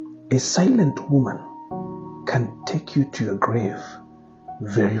A silent woman can take you to your grave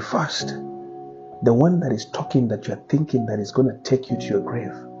very fast. The one that is talking that you're thinking that is going to take you to your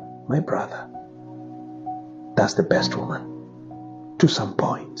grave, my brother, that's the best woman. To some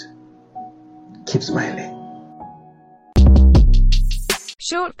point. Keep smiling.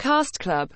 Shortcast Club.